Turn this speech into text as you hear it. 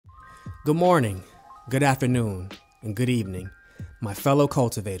Good morning, good afternoon, and good evening, my fellow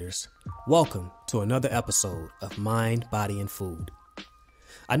cultivators. Welcome to another episode of Mind, Body, and Food.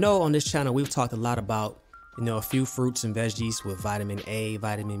 I know on this channel we've talked a lot about, a few fruits and veggies with vitamin A,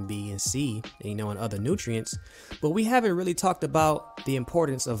 vitamin B, and C, and other nutrients, but we haven't really talked about the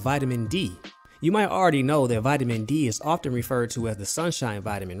importance of vitamin D. You might already know that vitamin D is often referred to as the sunshine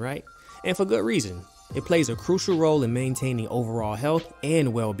vitamin, right? And for good reason. It plays a crucial role in maintaining overall health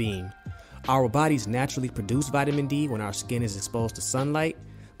and well-being. Our bodies naturally produce vitamin D when our skin is exposed to sunlight,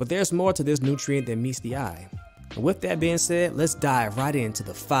 but there's more to this nutrient than meets the eye. And with that being said, let's dive right into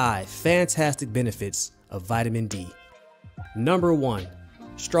the 5 fantastic benefits of vitamin D. Number 1,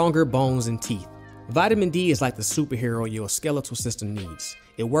 stronger bones and teeth. Vitamin D is like the superhero your skeletal system needs.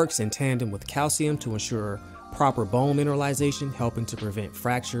 It works in tandem with calcium to ensure proper bone mineralization, helping to prevent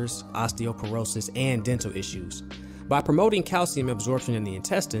fractures, osteoporosis, and dental issues. By promoting calcium absorption in the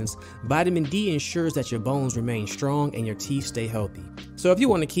intestines, vitamin D ensures that your bones remain strong and your teeth stay healthy. So if you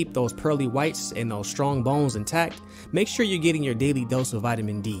want to keep those pearly whites and those strong bones intact, make sure you're getting your daily dose of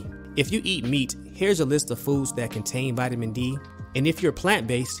vitamin D. If you eat meat, here's a list of foods that contain vitamin D. And if you're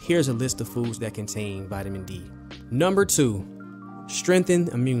plant-based, here's a list of foods that contain vitamin D. Number 2, strengthen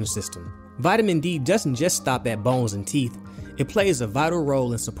immune system. Vitamin D doesn't just stop at bones and teeth, it plays a vital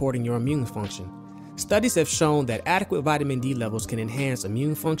role in supporting your immune function. Studies have shown that adequate vitamin D levels can enhance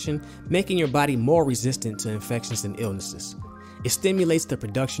immune function, making your body more resistant to infections and illnesses. It stimulates the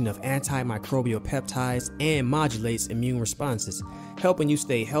production of antimicrobial peptides and modulates immune responses, helping you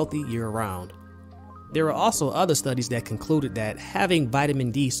stay healthy year-round. There are also other studies that concluded that having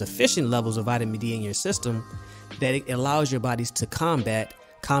vitamin D, sufficient levels of vitamin D in your system, that it allows your bodies to combat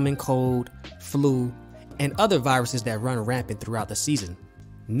common cold, flu, and other viruses that run rampant throughout the season.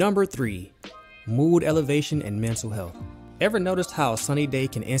 Number 3, mood elevation and mental health. Ever noticed how a sunny day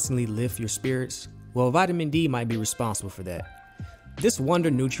can instantly lift your spirits? Well, vitamin D might be responsible for that. This wonder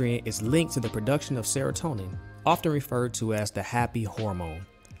nutrient is linked to the production of serotonin, often referred to as the happy hormone.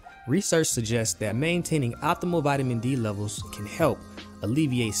 Research suggests that maintaining optimal vitamin D levels can help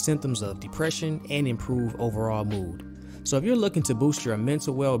alleviate symptoms of depression and improve overall mood. So if you're looking to boost your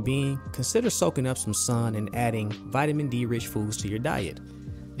mental well-being, consider soaking up some sun and adding vitamin D-rich foods to your diet.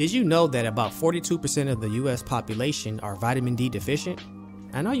 Did you know that about 42% of the US population are vitamin D deficient?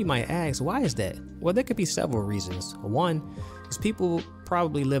 I know you might ask, why is that? Well, there could be several reasons. 1 is people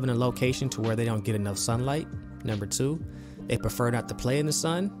probably live in a location to where they don't get enough sunlight. Number 2, they prefer not to play in the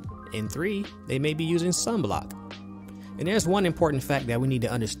sun. And 3, they may be using sunblock. And there's one important fact that we need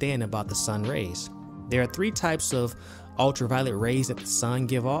to understand about the sun rays. There are 3 types of ultraviolet rays that the sun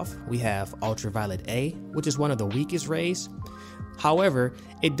give off. We have ultraviolet A, which is one of the weakest rays. However,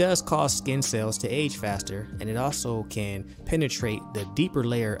 it does cause skin cells to age faster, and it also can penetrate the deeper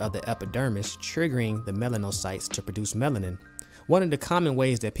layer of the epidermis, triggering the melanocytes to produce melanin. One of the common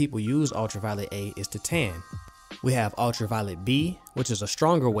ways that people use ultraviolet A is to tan. We have ultraviolet B, which is a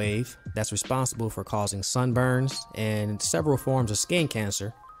stronger wave that's responsible for causing sunburns and several forms of skin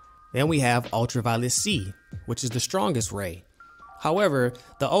cancer. Then we have ultraviolet C, which is the strongest ray. However,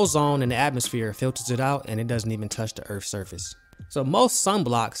 the ozone in the atmosphere filters it out and it doesn't even touch the Earth's surface. So most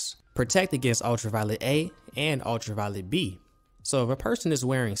sunblocks protect against ultraviolet A and ultraviolet B. So if a person is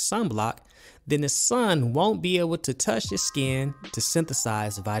wearing sunblock, then the sun won't be able to touch your skin to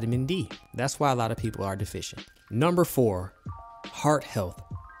synthesize vitamin D. That's why a lot of people are deficient. Number 4, heart health.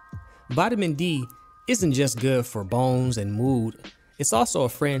 Vitamin D isn't just good for bones and mood, it's also a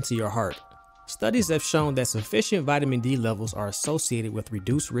friend to your heart. Studies have shown that sufficient vitamin D levels are associated with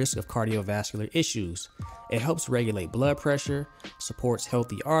reduced risk of cardiovascular issues. It helps regulate blood pressure, supports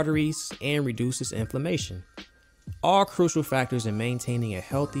healthy arteries, and reduces inflammation. All crucial factors in maintaining a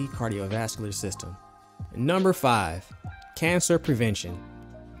healthy cardiovascular system. Number 5, cancer prevention.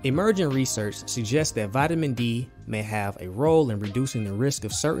 Emerging research suggests that vitamin D may have a role in reducing the risk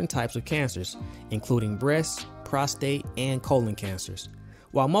of certain types of cancers, including breast, prostate, and colon cancers.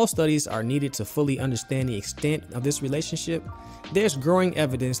 While most studies are needed to fully understand the extent of this relationship, there's growing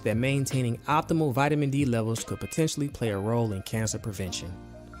evidence that maintaining optimal vitamin D levels could potentially play a role in cancer prevention.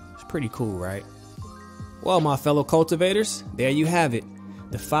 It's pretty cool, right? Well, my fellow cultivators, there you have it,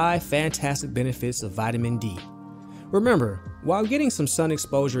 the 5 fantastic benefits of vitamin D. Remember, while getting some sun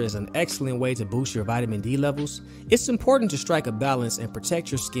exposure is an excellent way to boost your vitamin D levels, it's important to strike a balance and protect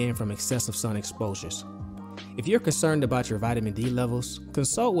your skin from excessive sun exposures. If you're concerned about your vitamin D levels,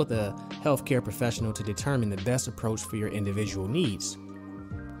 consult with a healthcare professional to determine the best approach for your individual needs.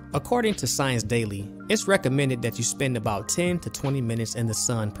 According to Science Daily, it's recommended that you spend about 10 to 20 minutes in the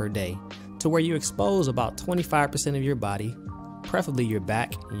sun per day, to where you expose about 25% of your body, preferably your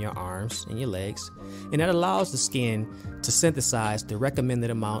back and your arms and your legs, and that allows the skin to synthesize the recommended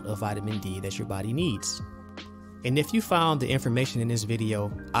amount of vitamin D that your body needs. And if you found the information in this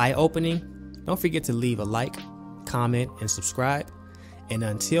video eye-opening, don't forget to leave a like, comment, and subscribe. And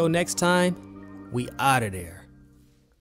until next time, we out of there.